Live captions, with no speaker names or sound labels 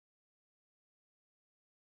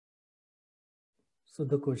So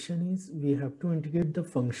the question is, we have to integrate the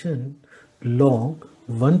function log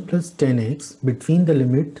 1 plus 10x between the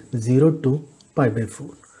limit 0 to pi by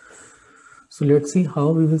 4. So let's see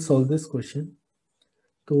how we will solve this question.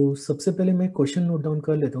 तो सबसे पहले मैं question note down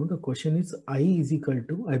कर लेता हूँ. The question is I is equal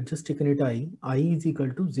to, I have just taken it I is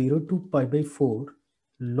equal to 0 to pi by 4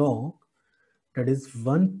 log, that is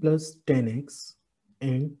 1 plus 10x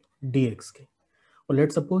and dx के. Or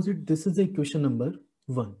let's suppose it this is the equation number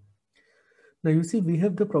 1. Now you see we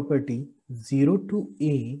have the property 0 to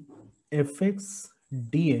a fx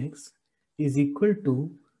dx is equal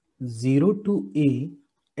to 0 to a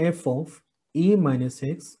f of a minus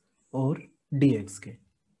x और dx के.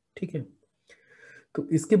 ठीक है, तो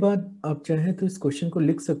इसके बाद आप चाहें तो इस क्वेश्चन को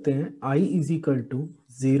लिख सकते हैं I is equal to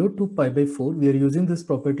 0 to pi by 4. We are using this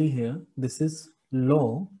property here. This is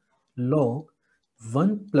log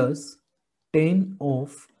 1 plus 10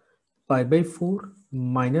 of pi by 4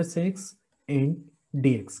 minus x and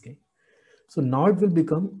dx के. So now it will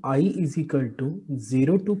become I is equal to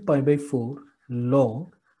 0 to pi by 4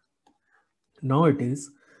 log, now it is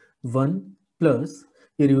 1 plus,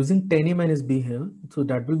 we are using 10a minus b here, so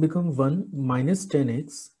that will become 1 minus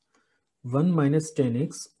 10x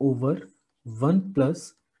over 1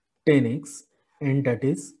 plus 10x and that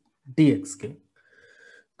is dx के.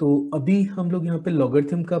 तो अभी हम लोग यहाँ पे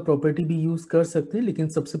logarithm का property भी use कर सकते हैं, लेकिन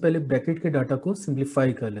सबसे पहले ब्रैकेट के डाटा को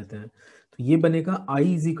सिंप्लीफाई कर लेते हैं. तो ये बनेगा I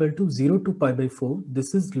is equal to 0 to pi by 4.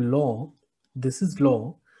 This is log.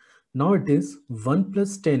 Now it is 1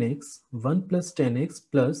 plus 10x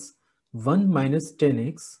plus 1 minus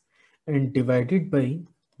 10x and divided by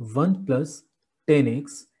 1 plus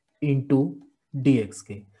 10x into dx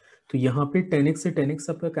के. तो यहाँ पे 10x से 10x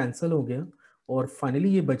आपका कैंसिल हो गया और फाइनली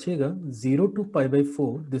ये बचेगा 0 to pi by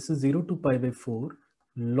 4. This is 0 to pi by 4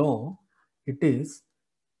 log, it is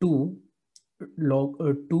 2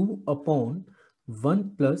 upon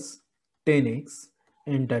 1 plus 10x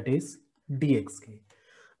and that is dx के.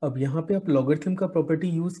 अब यहाँ पे आप लॉगरिथम का प्रॉपर्टी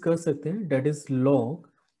यूज कर सकते हैं, that is log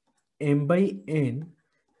m by n,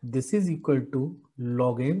 this is equal to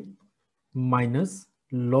log m minus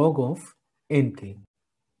log of n k.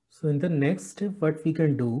 So in the next step, what we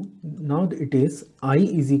can do, now it is I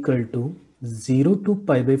is equal to 0 to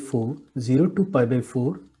pi by 4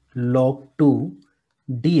 log 2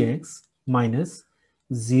 dx minus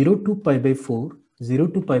 0 to pi by 4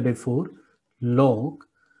 log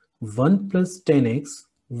 1 plus 10x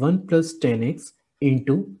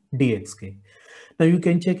into dx के. Now you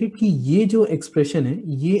can check it कि ये जो expression है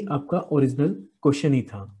ये आपका original question ही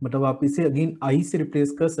था, मतलब आप इसे अगेन I से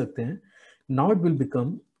रिप्लेस कर सकते हैं. Now it will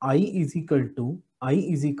become I is equal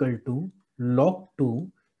to log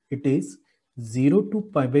 2, it is 0 to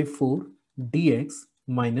pi by 4 dx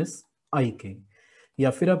minus I के. या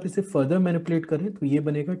फिर आप इसे फर्दर मैनिपुलेट करें तो ये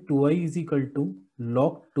बनेगा 2i is equal to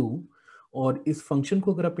log 2, और इस फंक्शन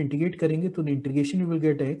को अगर आप इंटीग्रेट करेंगे तो integration you will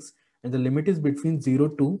get x and the limit is between 0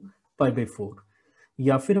 to pi by 4.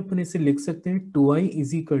 या फिर अपन इसे लिख सकते हैं 2i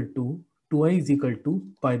is equal to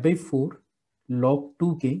pi by 4 log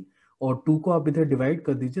 2 के, और 2 को आप इधर डिवाइड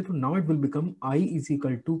कर दीजिए तो now it will become I is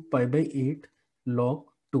equal to pi by 8 log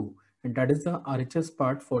 2 and that is the RHS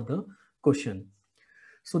part for the question.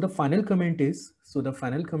 So the final comment is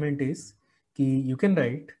कि you can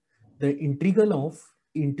write the integral of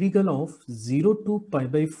 0 to pi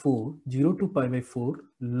by 4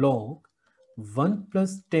 log 1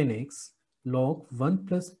 plus 10x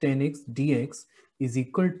dx is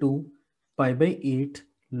equal to pi by 8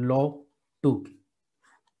 log 2.